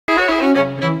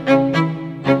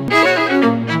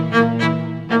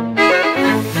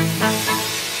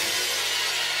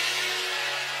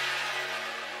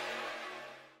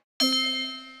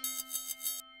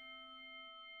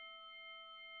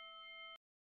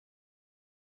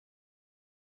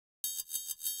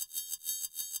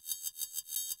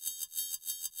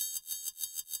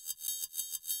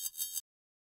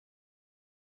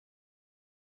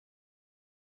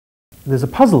there's a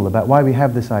puzzle about why we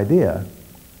have this idea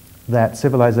that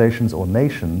civilizations or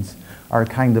nations are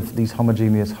kind of these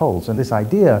homogeneous wholes. And this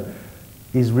idea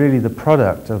is really the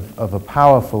product of a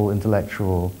powerful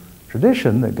intellectual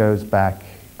tradition that goes back,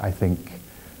 I think,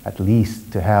 at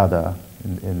least to Herder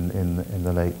in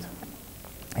the late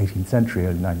 18th century,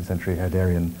 early 19th century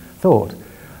Herderian thought,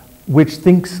 which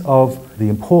thinks of the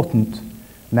important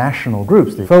national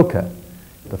groups, the Völker,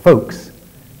 the folks,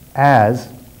 as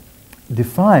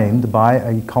defined by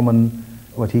a common,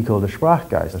 what he called a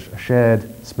Sprachgeist, a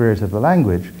shared spirit of the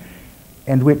language,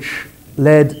 and which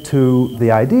led to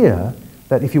the idea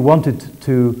that if you wanted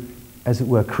to, as it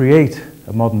were, create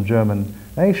a modern German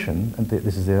nation, and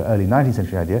this is the early 19th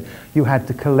century idea, you had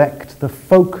to collect the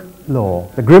folklore.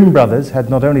 The Grimm brothers had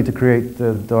not only to create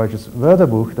the Deutsches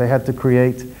Wörterbuch, they had to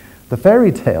create the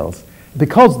fairy tales,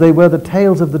 because they were the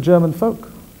tales of the German folk.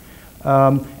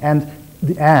 And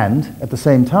at the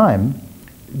same time,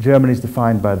 Germany is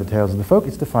defined by the tales of the folk.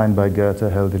 It's defined by Goethe,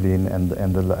 Hölderlin,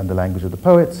 and the language of the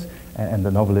poets, and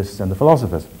the novelists and the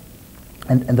philosophers.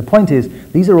 And the point is,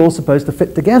 these are all supposed to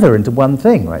fit together into one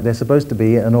thing, right? They're supposed to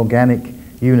be an organic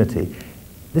unity.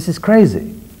 This is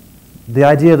crazy. The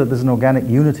idea that there's an organic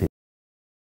unity.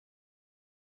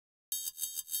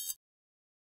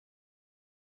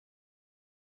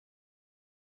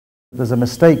 There's a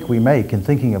mistake we make in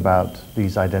thinking about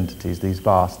these identities, these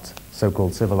vast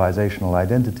so-called civilizational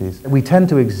identities. We tend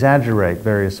to exaggerate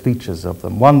various features of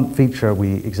them. One feature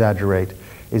we exaggerate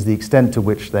is the extent to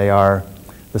which they are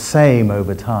the same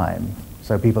over time.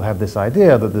 So people have this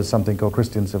idea that there's something called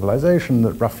Christian civilization,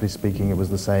 that roughly speaking it was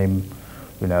the same,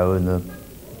 you know,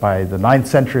 by the 9th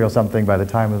century or something, by the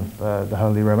time of the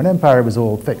Holy Roman Empire, it was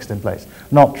all fixed in place.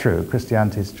 Not true.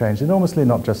 Christianity has changed enormously,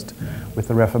 not just with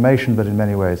the Reformation, but in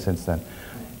many ways since then.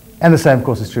 And the same, of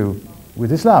course, is true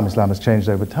with Islam. Islam has changed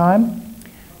over time,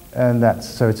 and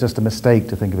so it's just a mistake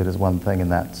to think of it as one thing in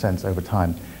that sense over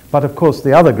time. But of course,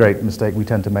 the other great mistake we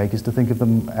tend to make is to think of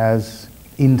them as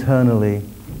internally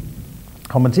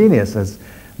homogeneous, as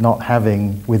not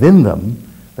having within them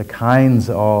the kinds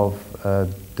of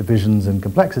divisions and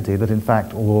complexity that in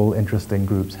fact all interesting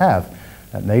groups have.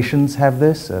 Nations have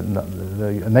this. A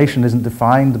nation isn't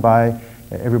defined by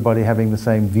everybody having the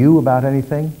same view about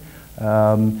anything.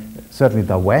 Certainly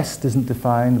the West isn't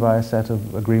defined by a set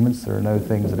of agreements. There are no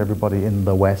things that everybody in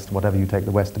the West, whatever you take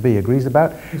the West to be, agrees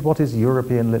about. What is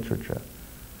European literature?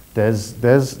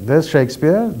 There's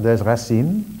Shakespeare, there's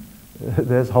Racine,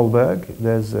 there's Holberg,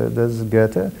 there's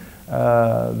Goethe,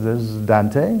 there's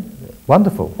Dante.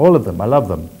 Wonderful, all of them, I love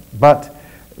them. But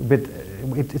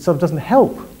it sort of doesn't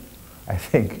help, I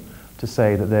think, to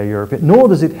say that they're European, nor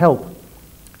does it help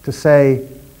to say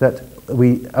that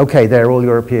okay, they're all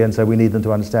European, so we need them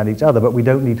to understand each other, but we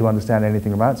don't need to understand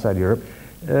anything from outside Europe.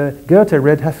 Goethe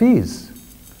read Hafez,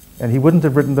 and he wouldn't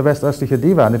have written the West-östliche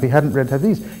Divan if he hadn't read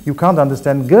Hafez. You can't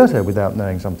understand Goethe without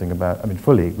knowing something about,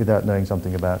 fully, without knowing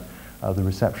something about the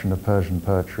reception of Persian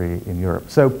poetry in Europe.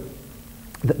 So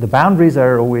the boundaries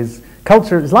are always,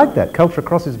 culture is like that. Culture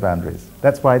crosses boundaries.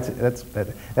 That's why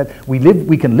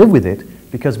we can live with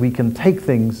it, because we can take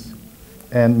things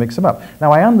and mix them up.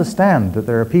 Now, I understand that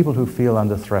there are people who feel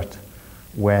under threat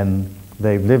when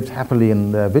they've lived happily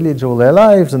in their village all their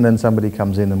lives, and then somebody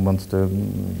comes in and wants to,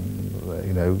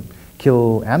 you know,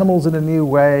 kill animals in a new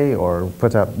way, or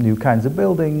put up new kinds of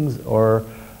buildings, or.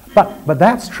 But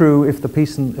that's true if the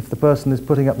person is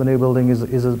putting up the new building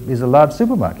is a large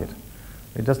supermarket.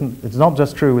 It's not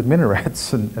just true with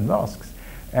minarets and mosques,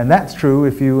 and that's true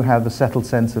if you have a settled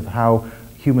sense of how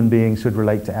human beings should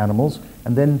relate to animals,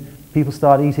 and then people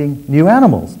start eating new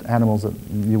animals that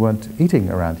you weren't eating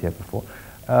around here before.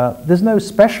 There's no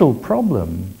special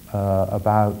problem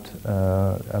about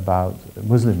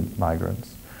Muslim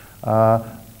migrants.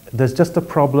 There's just a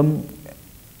problem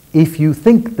if you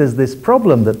think there's this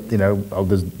problem that, you know, oh,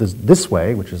 there's this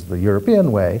way, which is the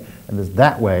European way, and there's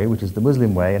that way, which is the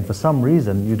Muslim way, and for some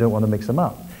reason you don't want to mix them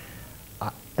up.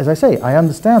 As I say, I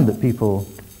understand that people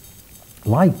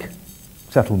like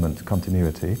settlement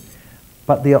continuity,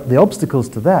 but the obstacles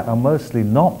to that are mostly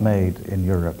not made in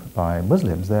Europe by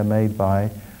Muslims. They're made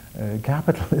by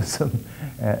capitalism,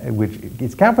 which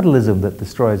it's capitalism that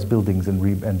destroys buildings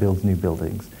and builds new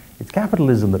buildings. It's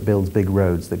capitalism that builds big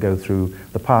roads that go through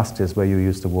the pastures where you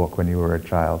used to walk when you were a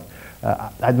child.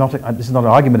 This is not an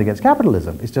argument against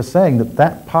capitalism. It's just saying that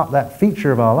that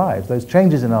feature of our lives, those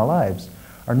changes in our lives,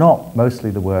 are not mostly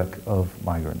the work of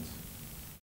migrants.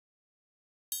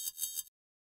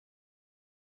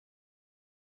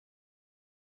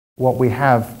 What we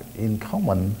have in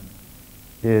common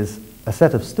is a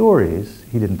set of stories.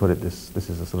 He didn't put it this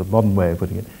is a sort of modern way of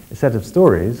putting it. A set of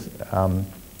stories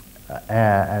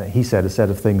he said, a set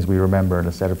of things we remember and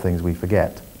a set of things we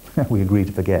forget. We agree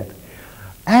to forget.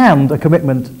 And a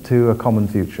commitment to a common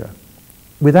future.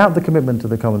 Without the commitment to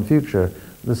the common future,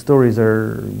 the stories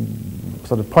are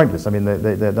sort of pointless. I mean,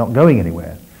 they're not going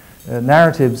anywhere.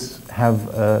 Narratives have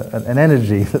an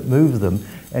energy that moves them,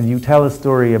 and you tell a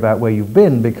story about where you've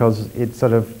been because it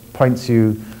sort of points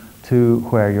you to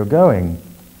where you're going.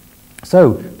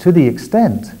 So, to the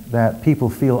extent that people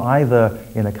feel either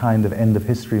in a kind of end of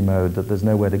history mode, that there's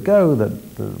nowhere to go, that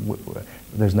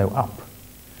there's no up,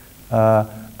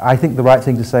 I think the right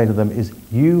thing to say to them is,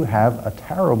 you have a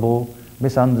terrible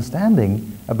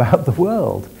misunderstanding about the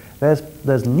world.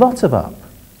 There's lots of up.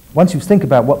 Once you think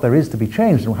about what there is to be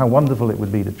changed and how wonderful it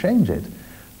would be to change it,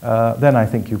 then I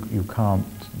think you can't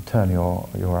turn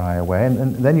your eye away.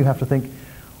 And then you have to think,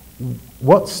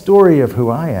 what story of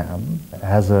who I am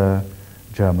as a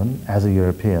German, as a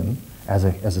European, as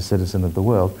a citizen of the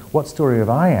world, what story of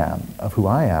who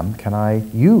I am can I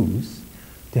use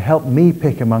to help me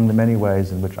pick among the many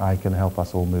ways in which I can help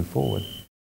us all move forward?